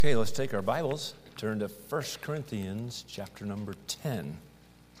Okay, let's take our Bibles, turn to 1 Corinthians chapter number 10.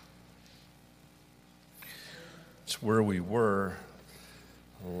 It's where we were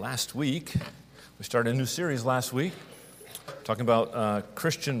last week. We started a new series last week, talking about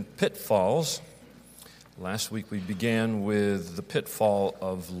Christian pitfalls. Last week we began with the pitfall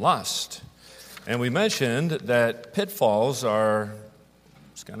of lust. And we mentioned that pitfalls are,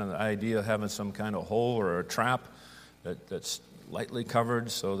 it's kind of the idea of having some kind of hole or a trap that's lightly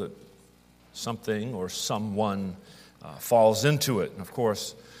covered so that something or someone falls into it. And of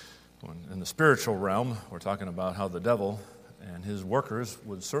course, in the spiritual realm, we're talking about how the devil and his workers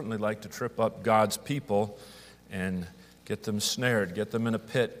would certainly like to trip up God's people and get them snared, get them in a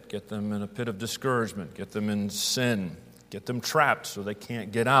pit of discouragement, get them in sin, get them trapped so they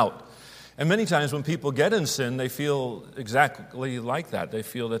can't get out. And many times when people get in sin, they feel exactly like that. They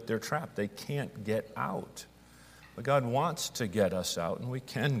feel that they're trapped. They can't get out. But God wants to get us out, and we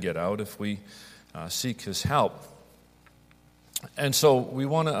can get out if we seek His help. And so we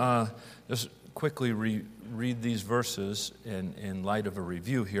want to just quickly read these verses in light of a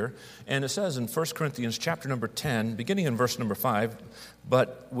review here. And it says in 1 Corinthians chapter number 10, beginning in verse number 5,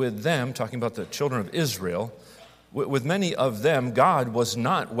 but with them, talking about the children of Israel, with many of them God was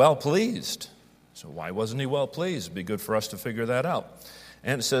not well pleased. So why wasn't He well pleased? It'd be good for us to figure that out.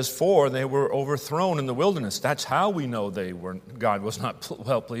 And it says, for they were overthrown in the wilderness. That's how we know God was not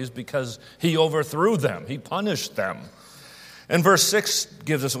well pleased, because He overthrew them. He punished them. And verse 6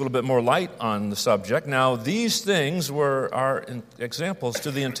 gives us a little bit more light on the subject. Now, these things are examples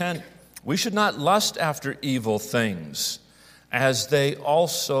to the intent we should not lust after evil things, as they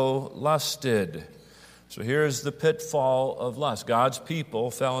also lusted. So here's the pitfall of lust. God's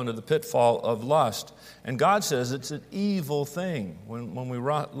people fell into the pitfall of lust. And God says it's an evil thing. When we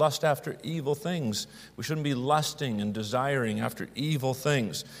lust after evil things, we shouldn't be lusting and desiring after evil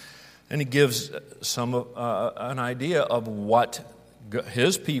things. And He gives an idea of what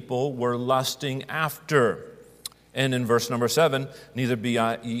His people were lusting after. And in verse number 7, neither be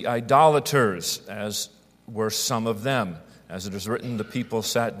ye idolaters, as were some of them. As it is written, the people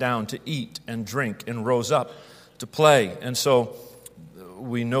sat down to eat and drink and rose up to play. And so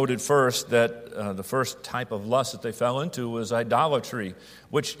we noted first that the first type of lust that they fell into was idolatry,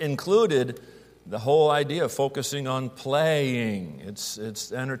 which included the whole idea of focusing on playing.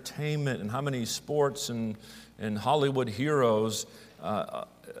 It's entertainment, and how many sports and Hollywood heroes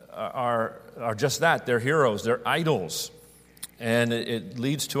are just that. They're heroes, they're idols. And it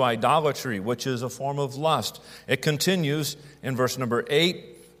leads to idolatry, which is a form of lust. It continues in verse number 8.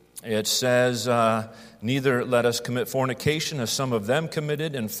 It says, neither let us commit fornication, as some of them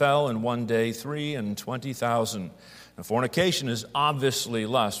committed and fell in one day 23,000. Now, fornication is obviously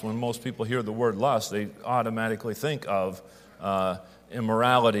lust. When most people hear the word lust, they automatically think of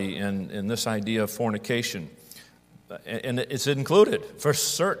immorality and this idea of fornication. And it's included for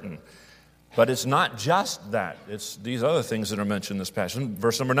certain. But it's not just that. It's these other things that are mentioned in this passage.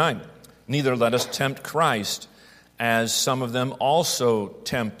 Verse number 9, neither let us tempt Christ, as some of them also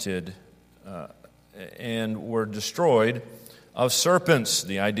tempted and were destroyed of serpents.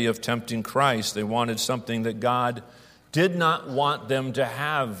 The idea of tempting Christ. They wanted something that God did not want them to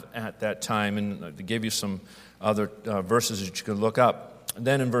have at that time. And they gave you some other verses that you could look up. And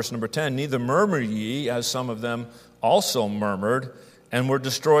then in verse number 10, neither murmur ye, as some of them also murmured, and were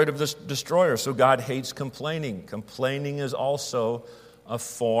destroyed of this destroyer. So God hates complaining. Complaining is also a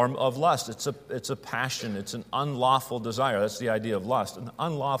form of lust. It's a passion. It's an unlawful desire. That's the idea of lust, an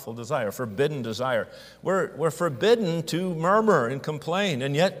unlawful desire, forbidden desire. We're forbidden to murmur and complain,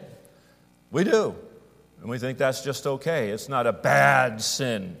 and yet we do. And we think that's just okay. It's not a bad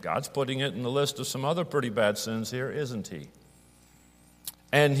sin. God's putting it in the list of some other pretty bad sins here, isn't He?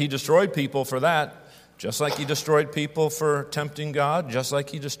 And He destroyed people for that. Just like He destroyed people for tempting God, just like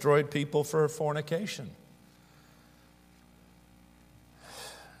He destroyed people for fornication.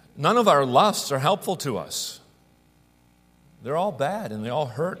 None of our lusts are helpful to us. They're all bad and they all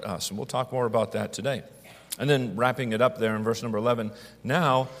hurt us. And we'll talk more about that today. And then wrapping it up there in verse number 11,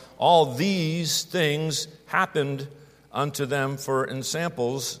 now all these things happened unto them for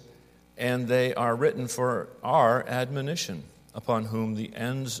ensamples, and they are written for our admonition, upon whom the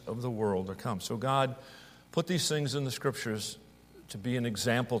ends of the world are come. So God put these things in the Scriptures to be an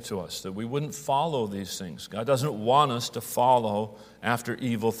example to us, that we wouldn't follow these things. God doesn't want us to follow after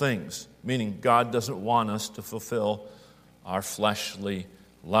evil things, meaning God doesn't want us to fulfill our fleshly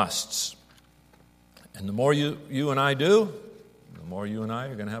lusts. And the more you and I do, the more you and I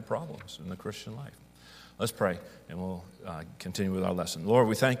are going to have problems in the Christian life. Let's pray, and we'll continue with our lesson. Lord,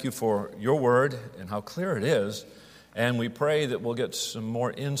 we thank You for Your word and how clear it is. And we pray that we'll get some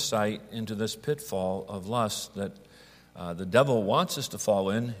more insight into this pitfall of lust that the devil wants us to fall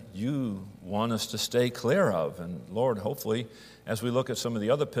in. You want us to stay clear of. And Lord, hopefully, as we look at some of the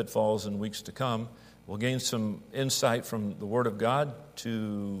other pitfalls in weeks to come, we'll gain some insight from the Word of God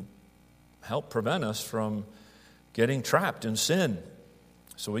to help prevent us from getting trapped in sin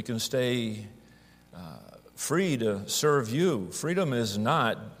so we can stay free to serve you. Freedom is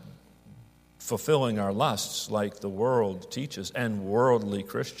not fulfilling our lusts like the world teaches and worldly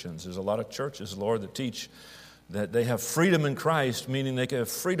Christians. There's a lot of churches, Lord, that teach that they have freedom in Christ, meaning they have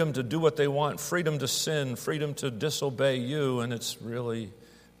freedom to do what they want, freedom to sin, freedom to disobey you, and it's really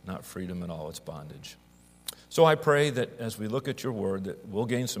not freedom at all, it's bondage. So I pray that as we look at your word, that we'll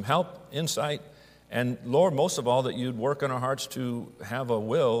gain some help, insight, and Lord, most of all, that you'd work in our hearts to have a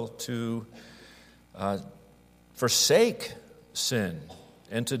will to forsake sin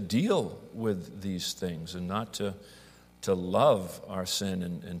and to deal with these things and not to love our sin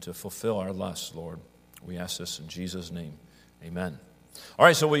and to fulfill our lusts, Lord. We ask this in Jesus' name. Amen. All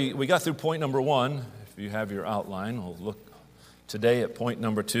right, so we got through point number 1. If you have your outline, we'll look today at point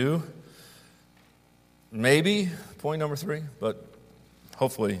number 2. Maybe point number 3, but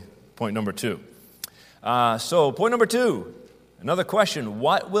hopefully point number 2. So point number 2, another question.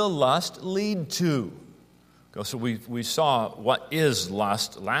 What will lust lead to? So we saw what is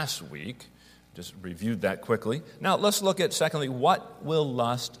lust last week. Just reviewed that quickly. Now let's look at, secondly, what will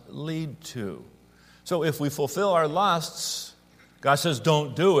lust lead to? So if we fulfill our lusts, God says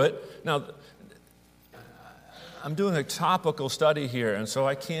don't do it. Now, I'm doing a topical study here, and so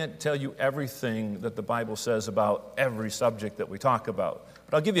I can't tell you everything that the Bible says about every subject that we talk about.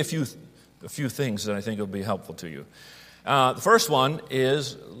 But I'll give you a few things that I think will be helpful to you. The first one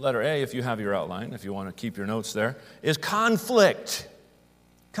is, letter A, if you have your outline, if you want to keep your notes there, is conflict.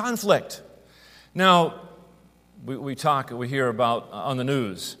 Conflict. Now, we hear about on the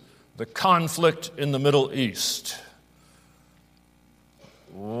news, the conflict in the Middle East.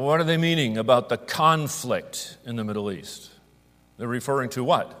 What are they meaning about the conflict in the Middle East? They're referring to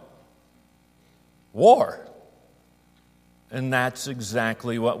what? War. And that's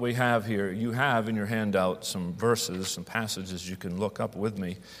exactly what we have here. You have in your handout some verses, some passages you can look up with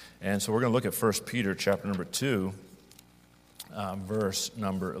me. And so we're going to look at 1 Peter chapter number 2, verse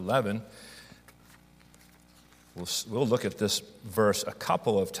number 11. We'll look at this verse a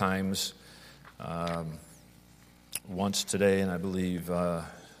couple of times, once today and I believe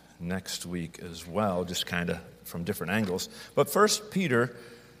next week as well, just kind of from different angles. But 1 Peter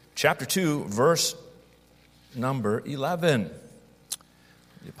chapter 2, verse number 11.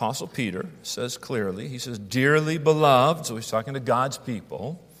 The Apostle Peter says clearly, he says, "Dearly beloved," so he's talking to God's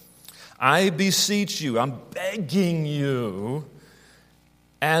people, "I beseech you," I'm begging you,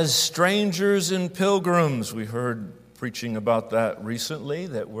 "as strangers and pilgrims." We heard preaching about that recently,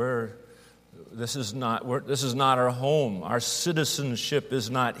 that this is not our home. Our citizenship is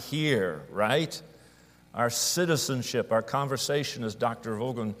not here, right? Our citizenship, our conversation, as Dr.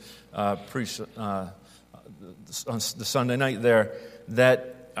 Vogan preached on the Sunday night there,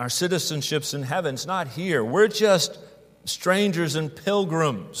 that our citizenship's in heaven. It's not here. We're just strangers and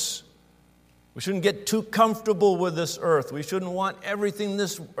pilgrims. We shouldn't get too comfortable with this earth. We shouldn't want everything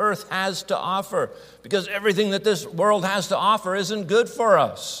this earth has to offer, because everything that this world has to offer isn't good for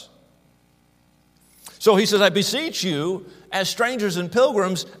us. So he says, "I beseech you, as strangers and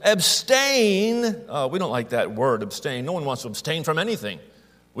pilgrims, abstain." We don't like that word, abstain. No one wants to abstain from anything.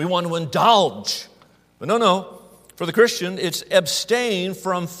 We want to indulge. But no. For the Christian, it's abstain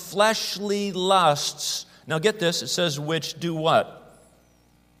from fleshly lusts. Now get this, it says, which do what?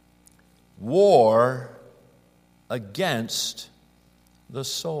 War against the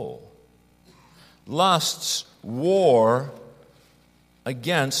soul. Lusts war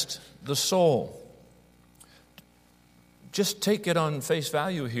against the soul. Just take it on face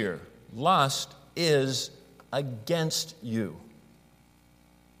value here. Lust is against you.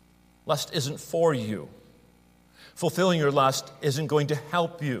 Lust isn't for you. Fulfilling your lust isn't going to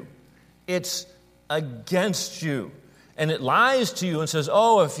help you. It's against you. And it lies to you and says,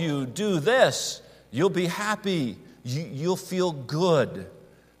 oh, if you do this, you'll be happy. You'll feel good.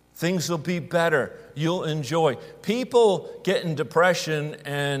 Things will be better. You'll enjoy. People get in depression,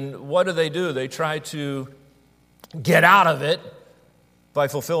 and what do? They try to get out of it by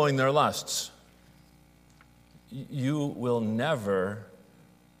fulfilling their lusts. You will never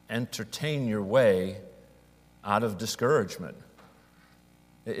entertain your way out of discouragement.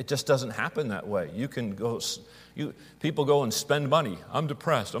 It just doesn't happen that way. People go and spend money. I'm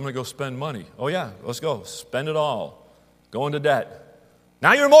depressed. I'm going to go spend money. Oh yeah, let's go. Spend it all. Go into debt.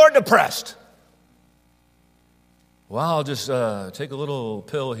 Now you're more depressed. well, I'll just take a little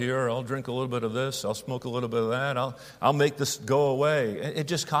pill here, I'll drink a little bit of this, I'll smoke a little bit of that, I'll make this go away. It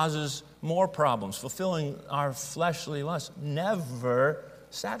just causes more problems. Fulfilling our fleshly lusts never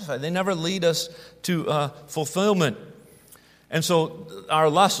satisfy. They never lead us to fulfillment. And so our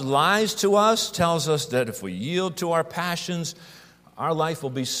lust lies to us, tells us that if we yield to our passions, our life will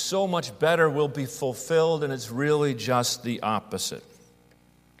be so much better, we'll be fulfilled, and it's really just the opposite.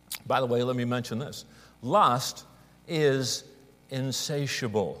 By the way, let me mention this. Lust is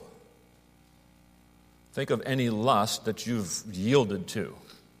insatiable. Think of any lust that you've yielded to.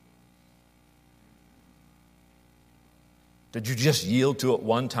 Did you just yield to it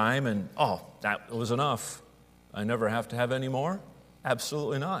one time and, that was enough? I never have to have any more?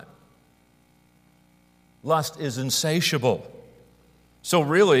 Absolutely not. Lust is insatiable. So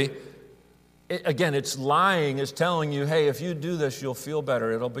really, it's lying. It's telling you, hey, if you do this, you'll feel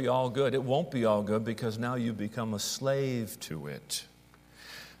better. It'll be all good. It won't be all good because now you become a slave to it.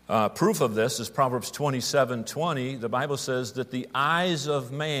 Proof of this is Proverbs 27:20. The Bible says that the eyes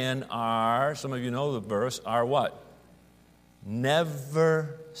of man are, some of you know the verse, are what?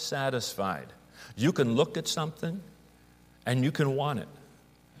 Never satisfied. You can look at something and you can want it.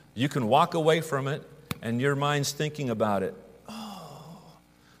 You can walk away from it and your mind's thinking about it.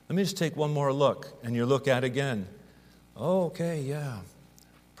 Let me just take one more look, and you look at it again. Oh, okay, yeah,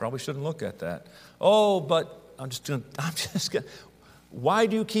 probably shouldn't look at that. Oh, but I'm just going. Why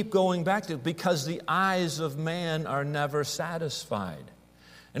do you keep going back to it? Because the eyes of man are never satisfied.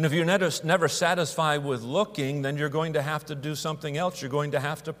 And if you're never satisfied with looking, then you're going to have to do something else. You're going to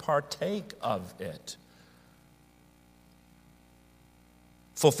have to partake of it.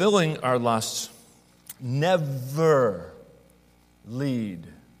 Fulfilling our lusts never lead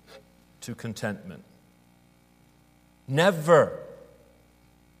to contentment. Never.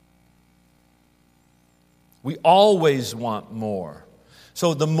 We always want more.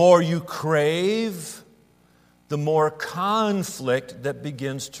 So the more you crave, the more conflict that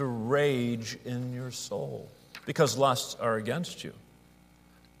begins to rage in your soul. Because lusts are against you.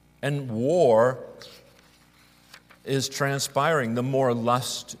 And war is transpiring. The more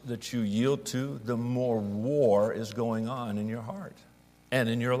lust that you yield to, the more war is going on in your heart and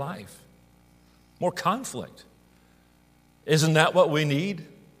in your life. More conflict. Isn't that what we need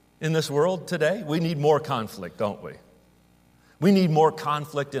in this world today? We need more conflict, don't we? We need more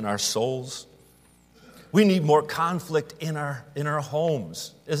conflict in our souls. We need more conflict in our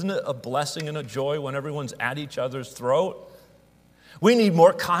homes. Isn't it a blessing and a joy when everyone's at each other's throat? We need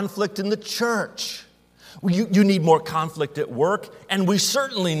more conflict in the church. You need more conflict at work, and we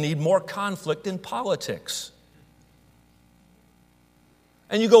certainly need more conflict in politics.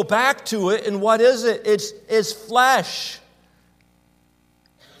 And you go back to it, and what is it? It's flesh.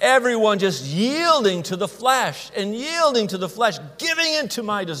 Everyone just yielding to the flesh and yielding to the flesh, giving into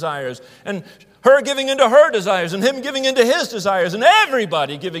my desires, and her giving into her desires, and him giving into his desires, and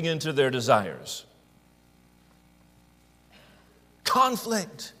everybody giving into their desires.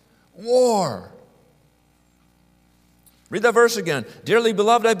 Conflict, war. Read that verse again. Dearly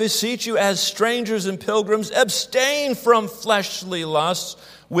beloved, I beseech you as strangers and pilgrims, abstain from fleshly lusts,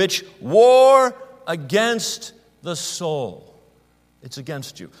 which war against the soul. It's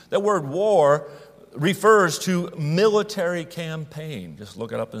against you. That word war refers to military campaign. Just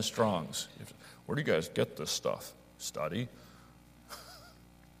look it up in Strong's. Where do you guys get this stuff? Study.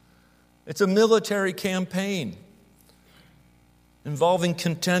 It's a military campaign involving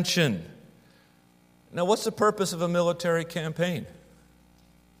contention. Now, what's the purpose of a military campaign?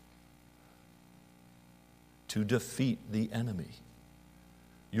 To defeat the enemy.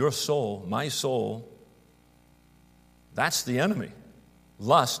 Your soul, my soul, that's the enemy.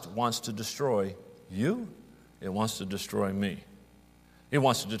 Lust wants to destroy you. It wants to destroy me. It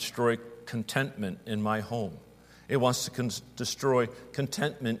wants to destroy contentment in my home. It wants to destroy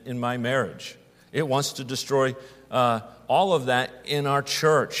contentment in my marriage. It wants to destroy all of that in our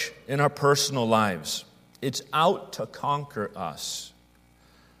church, in our personal lives. It's out to conquer us.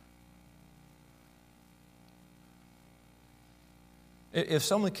 If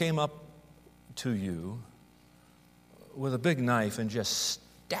someone came up to you with a big knife and just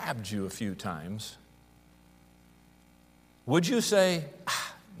stabbed you a few times, would you say,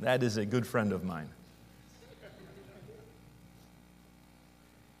 that is a good friend of mine?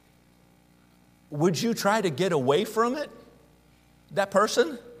 Would you try to get away from it, that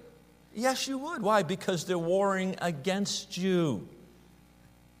person? Yes, you would. Why? Because they're warring against you.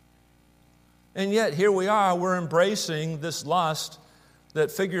 And yet, here we are, we're embracing this lust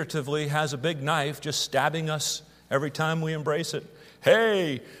that figuratively has a big knife just stabbing us every time we embrace it.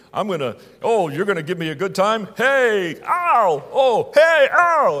 Hey, you're going to give me a good time? Hey, ow, oh, hey,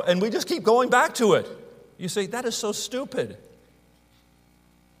 ow. And we just keep going back to it. You say, that is so stupid.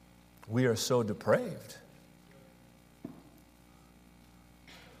 We are so depraved.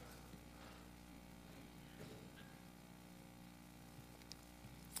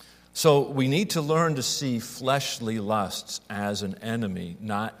 So we need to learn to see fleshly lusts as an enemy,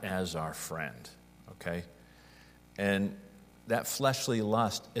 not as our friend, okay? And that fleshly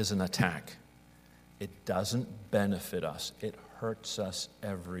lust is an attack. It doesn't benefit us. It hurts us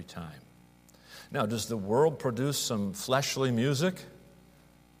every time. Now, does the world produce some fleshly music?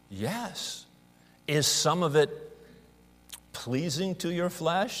 Yes. Is some of it pleasing to your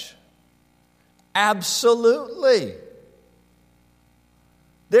flesh? Absolutely.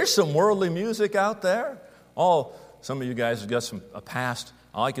 There's some worldly music out there. Oh, some of you guys have got a past.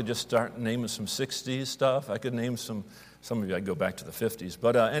 I could just start naming some 60s stuff. I could name some of you, I'd go back to the 50s.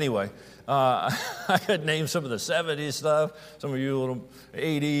 But anyway, I could name some of the 70s stuff, some of you a little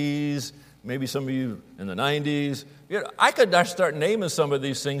 80s, maybe some of you in the 90s. I could start naming some of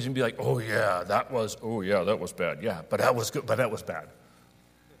these things and be like, that was bad. Yeah, but that was good, but that was bad.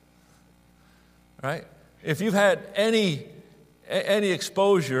 Right? If you've had any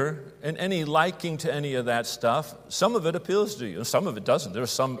exposure and any liking to any of that stuff, some of it appeals to you, and some of it doesn't. There's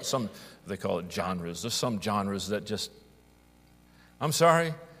some they call it genres. There's some genres that just, I'm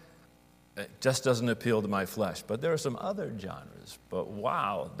sorry, it just doesn't appeal to my flesh. But there are some other genres, but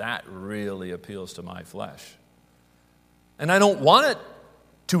wow, that really appeals to my flesh. And I don't want it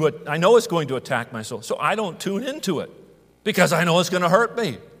to, I know it's going to attack my soul, so I don't tune into it because I know it's going to hurt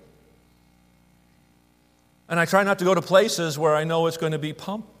me. And I try not to go to places where I know it's going to be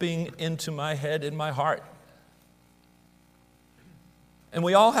pumping into my head and my heart. And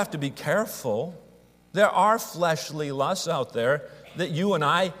we all have to be careful. There are fleshly lusts out there that you and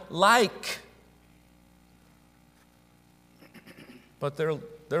I like. But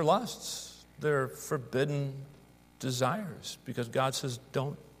they're lusts. They're forbidden desires because God says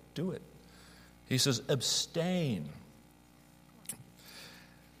don't do it. He says abstain.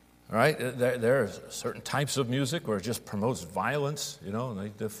 All right, there are certain types of music where it just promotes violence,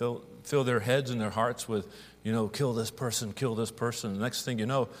 and they fill their heads and their hearts with, kill this person. The next thing you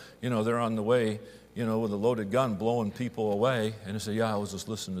know, they're on the way, with a loaded gun blowing people away, and they say, I was just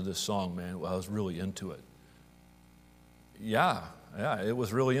listening to this song, man. Well, I was really into it. Yeah, it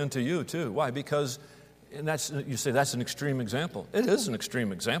was really into you too. Why? Because, and you say that's an extreme example. It is an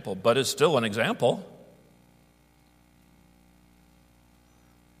extreme example, but it's still an example.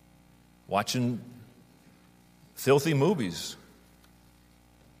 Watching filthy movies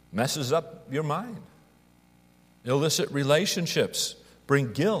messes up your mind. Illicit relationships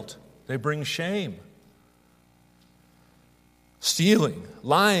bring guilt. They bring shame. Stealing,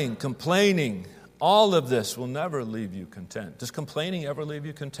 lying, complaining, all of this will never leave you content. Does complaining ever leave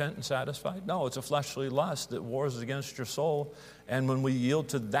you content and satisfied? No, it's a fleshly lust that wars against your soul. And when we yield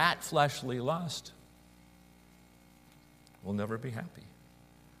to that fleshly lust, we'll never be happy.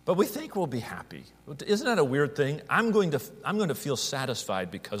 But we think we'll be happy. Isn't that a weird thing? I'm going to feel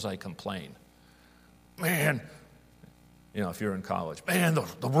satisfied because I complain. Man, if you're in college, man,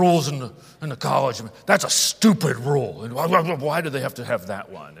 the rules in the college, that's a stupid rule. And why do they have to have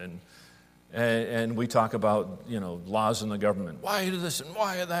that one? And we talk about, laws in the government. Why do this and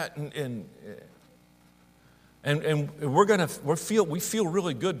why that? And we feel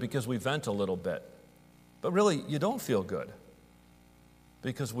really good because we vent a little bit. But really, you don't feel good.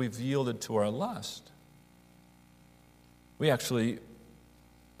 Because we've yielded to our lust. We actually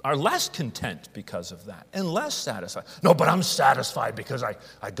are less content because of that and less satisfied. No, but I'm satisfied because I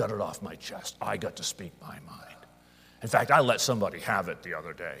got it off my chest. I got to speak my mind. In fact, I let somebody have it the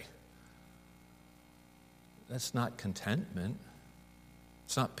other day. That's not contentment.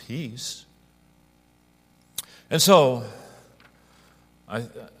 It's not peace. And so, I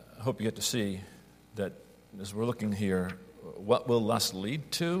hope you get to see that as we're looking here, what will lust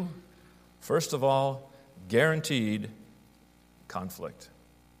lead to? First of all, guaranteed conflict.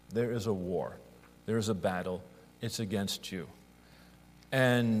 There is a war. There is a battle. It's against you.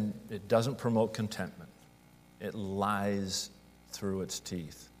 And it doesn't promote contentment. It lies through its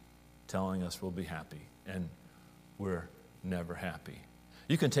teeth, telling us we'll be happy, and we're never happy.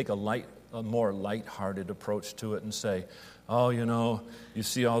 You can take a more lighthearted approach to it and say, you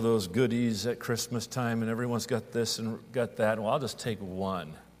see all those goodies at Christmas time and everyone's got this and got that. Well, I'll just take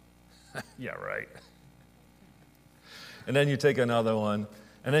one. Yeah, right. And then you take another one,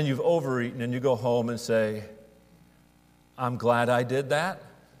 and then you've overeaten and you go home and say, I'm glad I did that.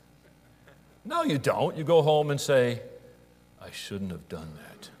 No, you don't. You go home and say, I shouldn't have done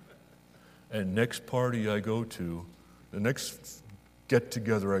that. And next party I go to, the next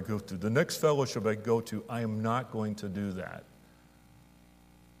get-together I go to, the next fellowship I go to, I am not going to do that.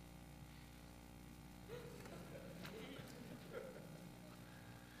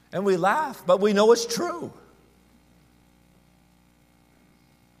 And we laugh, but we know it's true.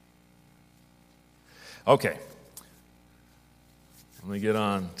 Okay. Let me get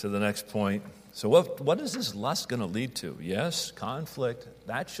on to the next point. So what is this lust going to lead to? Yes, conflict.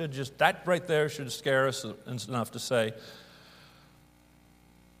 That right there should scare us enough to say,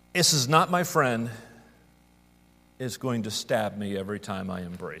 this is not my friend. It's going to stab me every time I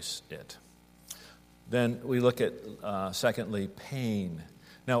embrace it. Then we look at, secondly, pain.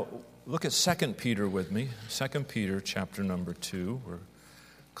 Now, look at 2 Peter with me. 2 Peter chapter number 2. We're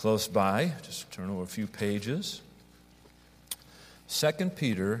close by. Just turn over a few pages. 2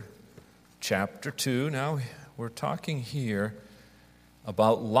 Peter chapter 2. Now, we're talking here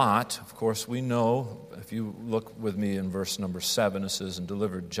about Lot. Of course, we know, if you look with me in verse number 7, it says, and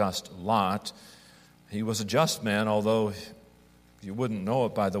delivered just Lot. He was a just man, although you wouldn't know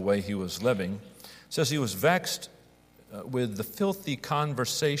it by the way he was living. It says he was vexed with the filthy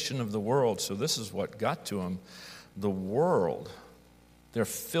conversation of the world. So this is what got to him. The world, their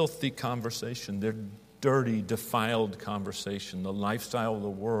filthy conversation, their dirty, defiled conversation, the lifestyle of the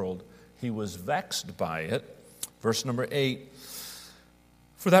world. He was vexed by it. Verse number 8,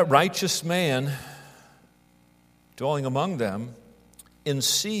 for that righteous man dwelling among them, in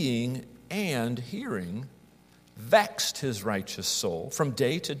seeing and hearing, vexed his righteous soul from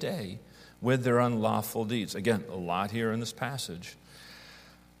day to day with their unlawful deeds. Again, a lot here in this passage.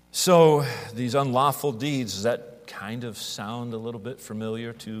 So these unlawful deeds, does that kind of sound a little bit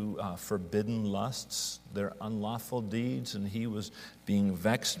familiar to forbidden lusts? They're unlawful deeds, and he was being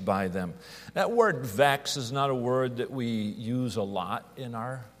vexed by them. That word vex is not a word that we use a lot in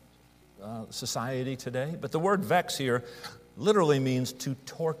our society today, but the word vex here literally means to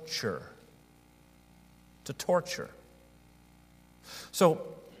torture. To torture. So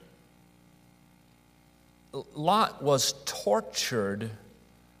Lot was tortured,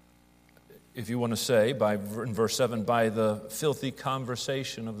 if you want to say, in verse 7, by the filthy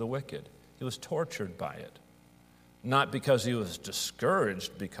conversation of the wicked. He was tortured by it. Not because he was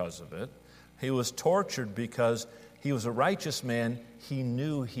discouraged because of it. He was tortured because he was a righteous man. He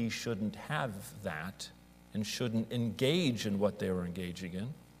knew he shouldn't have that and shouldn't engage in what they were engaging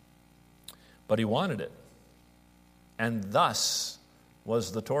in. But he wanted it. And thus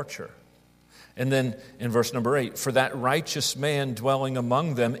was the torture. And then in verse number 8, for that righteous man dwelling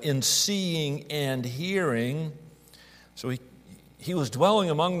among them in seeing and hearing. So he was dwelling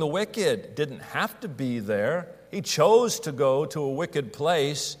among the wicked, didn't have to be there. He chose to go to a wicked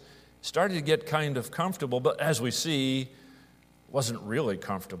place, started to get kind of comfortable, but as we see, wasn't really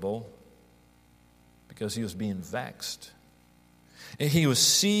comfortable because he was being vexed. And he was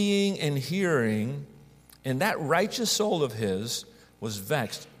seeing and hearing, and that righteous soul of his was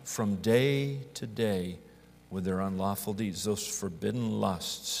vexed from day to day with their unlawful deeds, those forbidden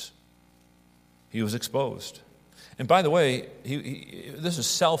lusts. He was exposed. And by the way, this is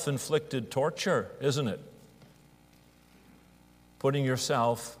self-inflicted torture, isn't it? Putting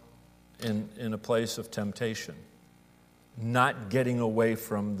yourself in a place of temptation, not getting away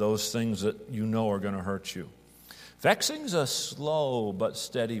from those things that you know are going to hurt you. Vexing is a slow but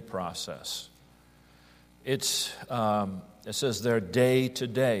steady process. It says there day to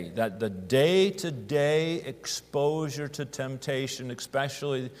day, that the day-to-day exposure to temptation,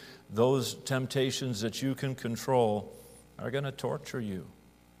 especially those temptations that you can control, are going to torture you.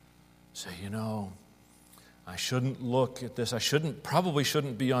 Say, I shouldn't look at this. Probably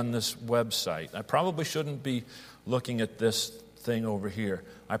shouldn't be on this website. I probably shouldn't be looking at this thing over here.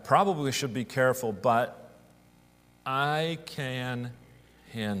 I probably should be careful, but I can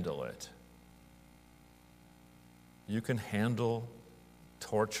handle it. You can handle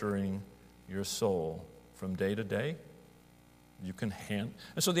torturing your soul from day to day. You can And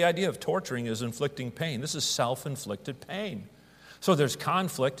so the idea of torturing is inflicting pain. This is self-inflicted pain. So there's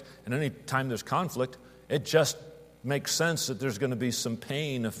conflict, and any time there's conflict, it just makes sense that there's going to be some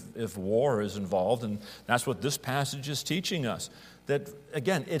pain if war is involved, and that's what this passage is teaching us. That,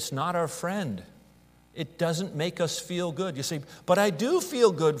 again, it's not our friend. It doesn't make us feel good. You say, but I do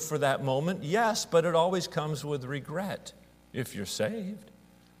feel good for that moment. Yes, but it always comes with regret if you're saved.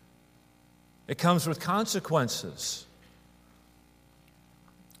 It comes with consequences.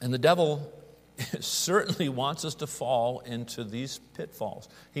 And the devil certainly wants us to fall into these pitfalls.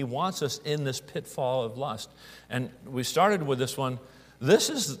 He wants us in this pitfall of lust. And we started with this one. This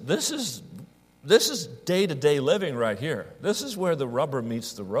is This is day-to-day living right here. This is where the rubber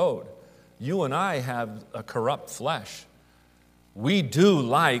meets the road. You and I have a corrupt flesh. We do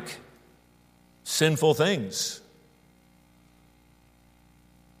like sinful things. I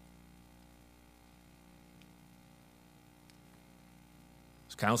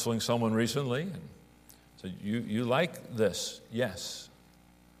was counseling someone recently and said, you like this? Yes.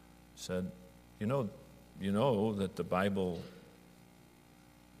 Said, you know that the Bible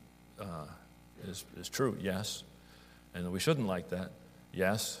is true, yes. And that we shouldn't like that,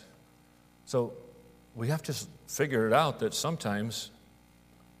 yes. So we have to figure it out that sometimes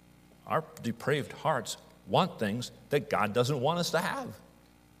our depraved hearts want things that God doesn't want us to have.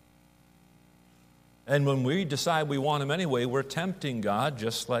 And when we decide we want them anyway, we're tempting God,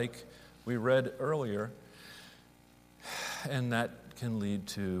 just like we read earlier. And that can lead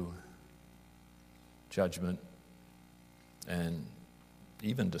to judgment and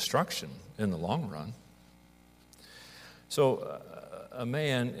even destruction in the long run. So a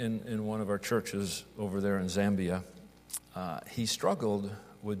man in one of our churches over there in Zambia, he struggled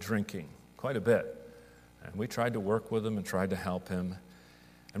with drinking quite a bit. And we tried to work with him and tried to help him.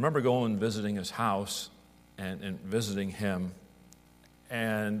 I remember going and visiting his house and visiting him.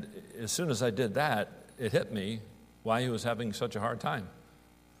 And as soon as I did that, it hit me why he was having such a hard time.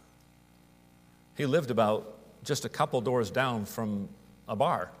 He lived about just a couple doors down from a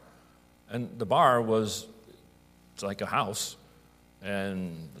bar. And the bar it's like a house.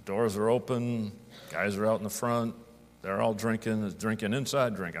 And the doors are open, guys are out in the front, they're all drinking. There's drinking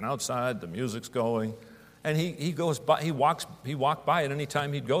inside, drinking outside, the music's going. And he walked by it any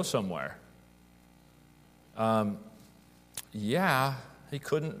time he'd go somewhere. He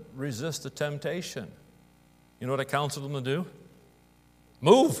couldn't resist the temptation. You know what I counseled him to do?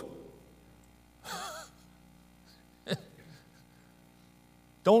 Move.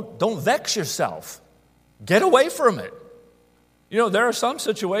 Don't vex yourself. Get away from it. There are some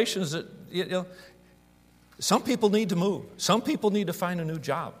situations that, some people need to move. Some people need to find a new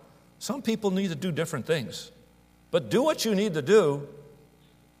job. Some people need to do different things. But do what you need to do.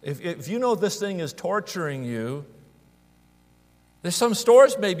 If you know this thing is torturing you, there's some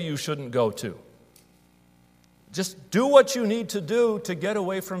stores maybe you shouldn't go to. Just do what you need to do to get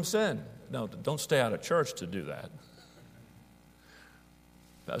away from sin. No, don't stay out of church to do that.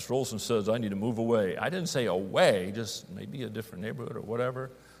 Pastor Olson says, I need to move away. I didn't say away, just maybe a different neighborhood or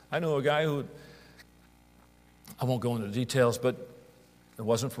whatever. I know a guy who, I won't go into details, but it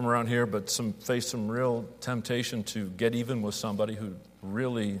wasn't from around here, but faced some real temptation to get even with somebody who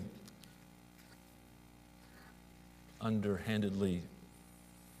really underhandedly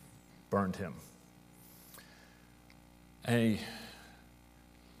burned him. And he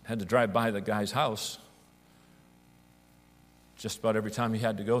had to drive by the guy's house just about every time he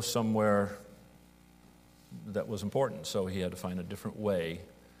had to go somewhere that was important. So he had to find a different way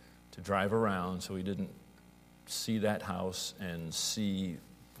to drive around so he didn't see that house and see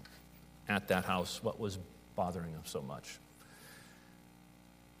at that house what was bothering him so much.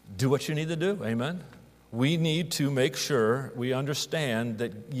 Do what you need to do, amen? We need to make sure we understand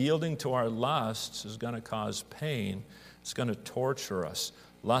that yielding to our lusts is going to cause pain. It's going to torture us.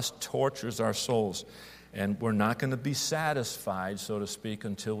 Lust tortures our souls. And we're not going to be satisfied, so to speak,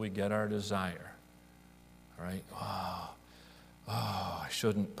 until we get our desire. All right? I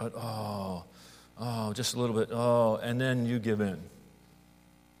shouldn't, but just a little bit, and then you give in.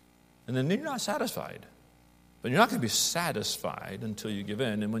 And then you're not satisfied. But you're not going to be satisfied until you give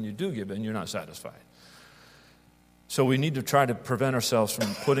in, and when you do give in, you're not satisfied. So we need to try to prevent ourselves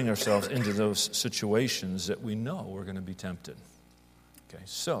from putting ourselves into those situations that we know we're going to be tempted. Okay,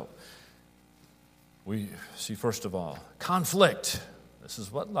 so we see, first of all, conflict. This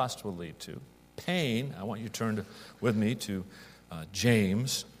is what lust will lead to. Pain. I want you to turn with me to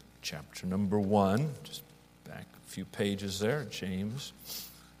James, chapter number 1. Just back a few pages there. James,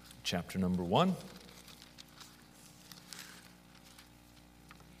 chapter number 1.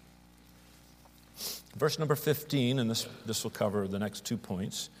 Verse number 15, and this will cover the next 2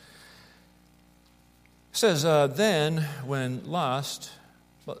 points. It says, then when lust...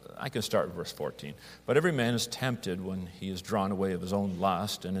 Well, I can start with verse 14. But every man is tempted when he is drawn away of his own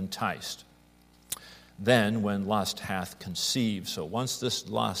lust and enticed. Then when lust hath conceived, so once this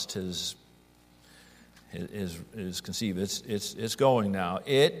lust is conceived, it's going now,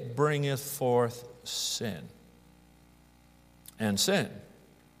 it bringeth forth sin. And sin,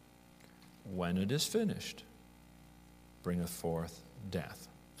 when it is finished, bringeth forth death.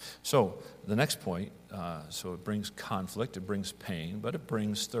 So the next point, so it brings conflict, it brings pain, but it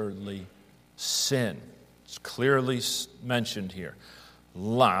brings, thirdly, sin. It's clearly mentioned here.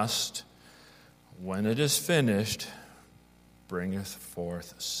 Lust when it is finished, bringeth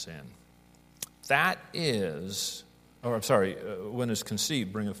forth sin. That is, when it's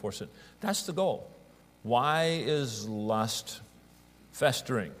conceived, bringeth forth sin. That's the goal. Why is lust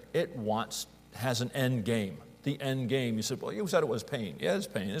festering? It has an end game. The end game, you said, well, you said it was pain. Yeah, it's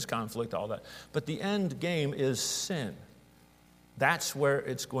pain, it's conflict, all that. But the end game is sin. That's where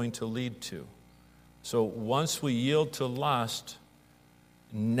it's going to lead to. So once we yield to lust,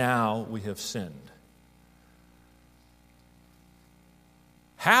 now we have sinned.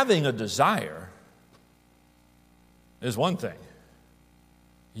 Having a desire is one thing.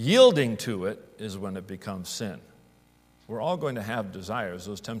 Yielding to it is when it becomes sin. We're all going to have desires.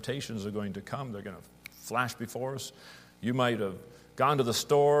 Those temptations are going to come. They're going to flash before us. You might have gone to the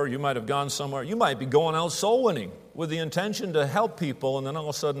store. You might have gone somewhere. You might be going out soul winning with the intention to help people, and then all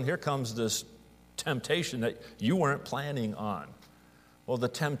of a sudden here comes this temptation that you weren't planning on. Well, the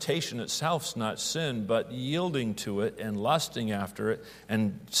temptation itself's not sin, but yielding to it and lusting after it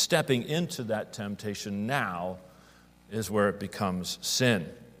and stepping into that temptation now is where it becomes sin.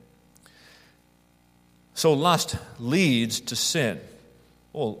 So lust leads to sin.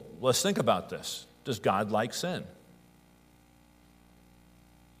 Well, let's think about this. Does God like sin?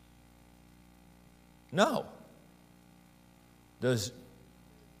 No. Does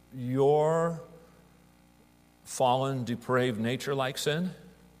your fallen, depraved nature like sin?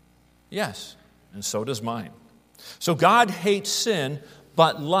 Yes, and so does mine. So God hates sin,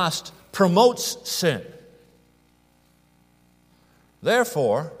 but lust promotes sin.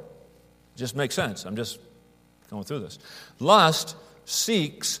 Therefore, just makes sense. I'm just going through this. Lust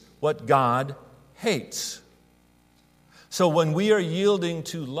seeks what God hates. So when we are yielding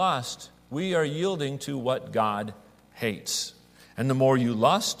to lust, we are yielding to what God hates. And the more you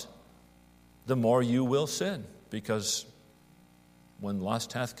lust, the more you will sin. Because when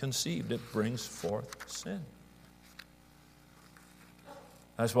lust hath conceived, it brings forth sin.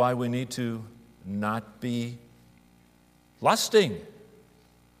 That's why we need to not be lusting,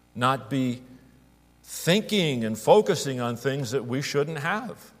 not be thinking and focusing on things that we shouldn't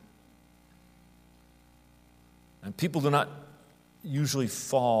have. And people do not usually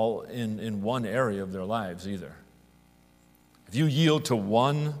fall in one area of their lives either. If you yield to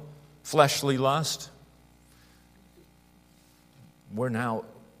one fleshly lust, we're now,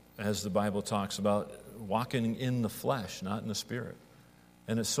 as the Bible talks about, walking in the flesh, not in the spirit.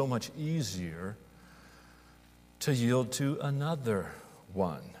 And it's so much easier to yield to another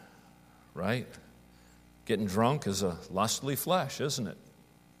one, right? Getting drunk is a lustly flesh, isn't it?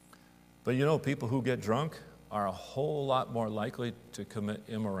 But you know, people who get drunk are a whole lot more likely to commit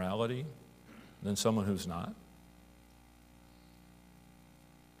immorality than someone who's not.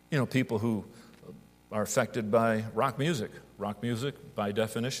 You know, people who are affected by rock music. Rock music, by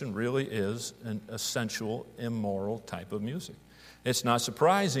definition, really is a sensual, immoral type of music. It's not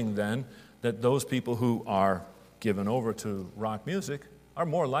surprising, then, that those people who are given over to rock music are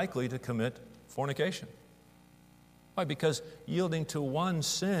more likely to commit fornication. Why? Because yielding to one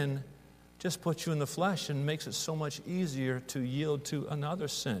sin just puts you in the flesh and makes it so much easier to yield to another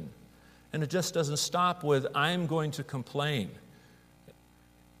sin. And it just doesn't stop with, I'm going to complain.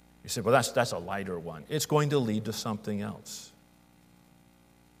 You say, well, that's a lighter one. It's going to lead to something else.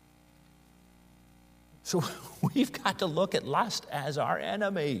 So we've got to look at lust as our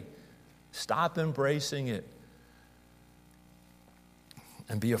enemy. Stop embracing it.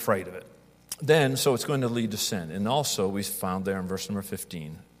 And be afraid of it. Then, so it's going to lead to sin. And also, we found there in verse number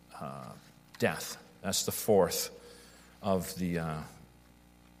 15, death. That's the fourth of the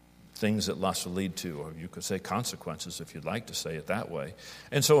things that lust will lead to, or you could say consequences if you'd like to say it that way.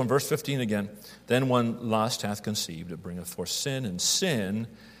 And so in verse 15 again, then when lust hath conceived, it bringeth forth sin, and sin,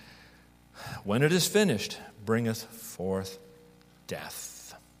 when it is finished, bringeth forth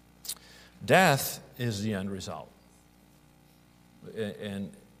death. Death is the end result.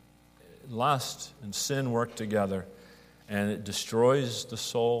 And lust and sin work together, and it destroys the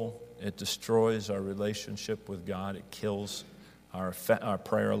soul, it destroys our relationship with God, it kills our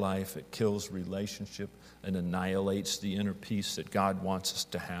prayer life, it kills relationship and annihilates the inner peace that God wants us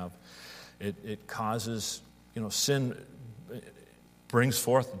to have. It causes, sin brings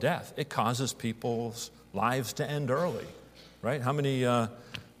forth death. It causes people's lives to end early, right? How many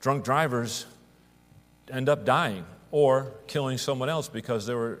drunk drivers end up dying or killing someone else because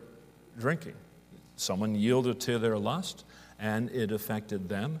they were drinking? Someone yielded to their lust, and it affected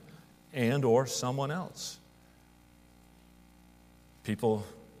them and or someone else. People,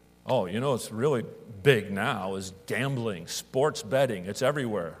 it's really big now is gambling, sports betting. It's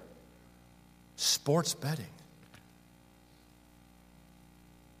everywhere. Sports betting.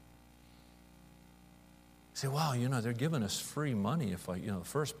 say, wow, they're giving us free money. If the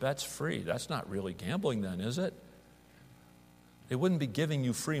first bet's free. That's not really gambling then, is it? They wouldn't be giving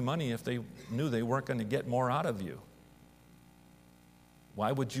you free money if they knew they weren't going to get more out of you.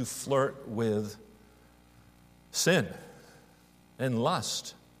 Why would you flirt with sin and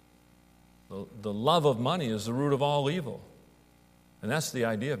lust? The love of money is the root of all evil. And that's the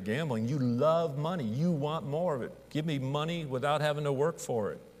idea of gambling. You love money. You want more of it. Give me money without having to work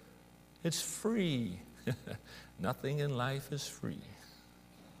for it. It's free. Nothing in life is free.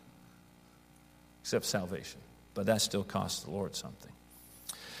 Except salvation. But that still costs the Lord something.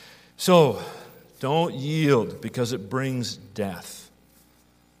 So, don't yield because it brings death.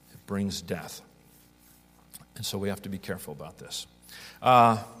 It brings death. And so we have to be careful about this.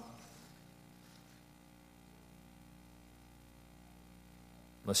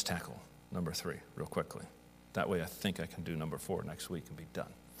 Let's tackle number 3 real quickly. That way I think I can do number 4 next week and be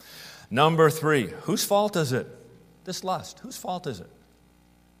done. Number 3, whose fault is it? This lust, whose fault is it?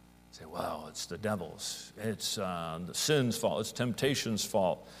 Say, well, it's the devil's. It's the sin's fault. It's temptation's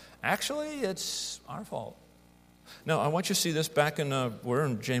fault. Actually, it's our fault. Now, I want you to see this back we're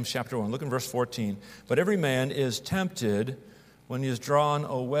in James chapter 1. Look in verse 14. But every man is tempted when he is drawn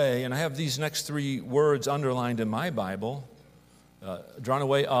away. And I have these next 3 words underlined in my Bible. Drawn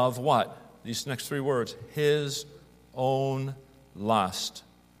away of what? These next 3 words. His own lust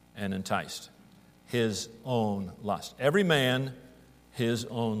and enticed. His own lust. Every man, his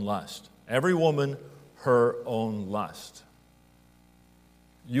own lust. Every woman, her own lust.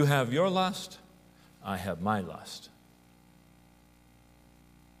 You have your lust, I have my lust.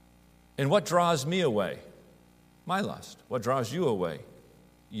 And what draws me away? My lust. What draws you away?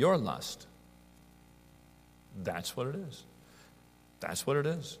 Your lust. That's what it is. That's what it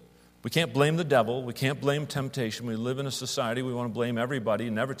is. We can't blame the devil. We can't blame temptation. We live in a society, we want to blame everybody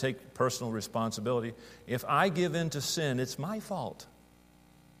and never take personal responsibility. If I give in to sin, it's my fault.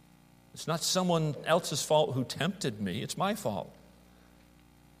 It's not someone else's fault who tempted me. It's my fault.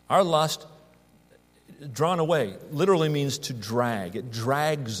 Our lust, drawn away, literally means to drag. It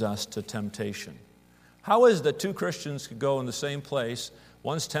drags us to temptation. How is it that 2 Christians could go in the same place,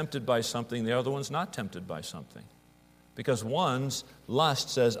 one's tempted by something, the other one's not tempted by something? Because one's lust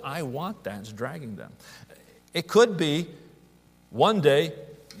says, I want that, it's dragging them. It could be one day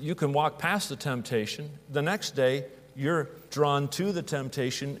you can walk past the temptation, the next day you're drawn to the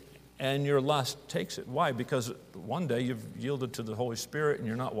temptation and your lust takes it. Why? Because one day you've yielded to the Holy Spirit and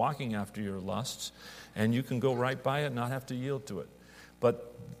you're not walking after your lusts, and you can go right by it and not have to yield to it.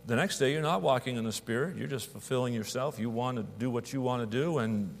 But the next day you're not walking in the Spirit, you're just fulfilling yourself. You want to do what you want to do,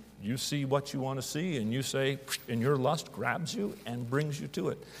 and you see what you want to see, and you say, and your lust grabs you and brings you to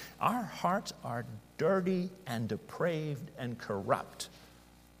it. Our hearts are dirty and depraved and corrupt.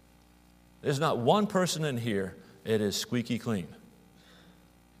 There's not one person in here, it is squeaky clean.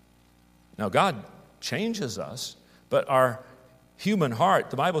 Now, God changes us, but our human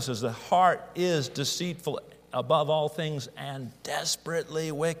heart, the Bible says the heart is deceitful above all things and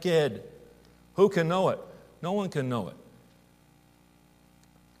desperately wicked. Who can know it? No one can know it.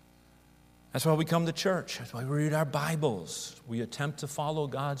 That's why we come to church. That's why we read our Bibles. We attempt to follow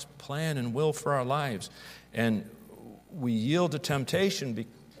God's plan and will for our lives. And we yield to temptation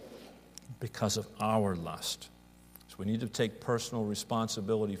because of our lust. So we need to take personal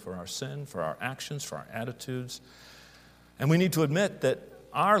responsibility for our sin, for our actions, for our attitudes. And we need to admit that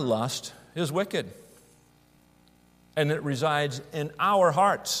our lust is wicked. And it resides in our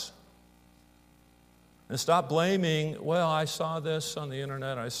hearts. And stop blaming, well, I saw this on the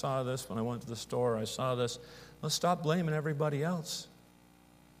internet, I saw this when I went to the store, I saw this. Let's stop blaming everybody else.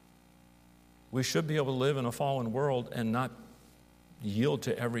 We should be able to live in a fallen world and not yield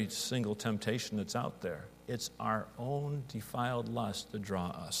to every single temptation that's out there. It's our own defiled lust that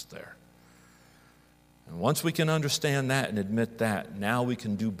draw us there. And once we can understand that and admit that, now we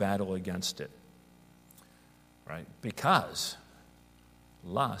can do battle against it. Right? Because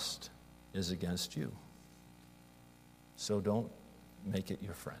lust is against you. So don't make it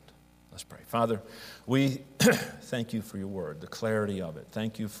your friend. Let's pray. Father, we thank you for your word, the clarity of it.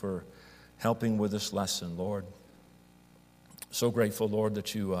 Thank you for helping with this lesson, Lord. So grateful, Lord,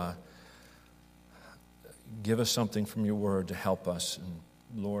 that you give us something from your word to help us. And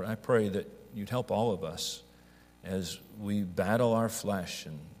Lord, I pray that you'd help all of us as we battle our flesh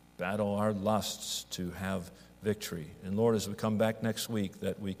and battle our lusts to have victory. And Lord, as we come back next week,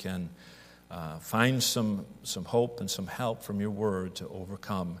 that we can find some hope and some help from your word to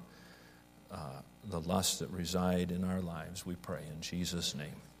overcome the lusts that reside in our lives. We pray in Jesus'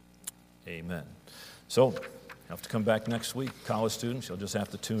 name. Amen. So, you have to come back next week. College students, you'll just have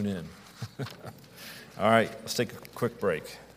to tune in. All right, let's take a quick break.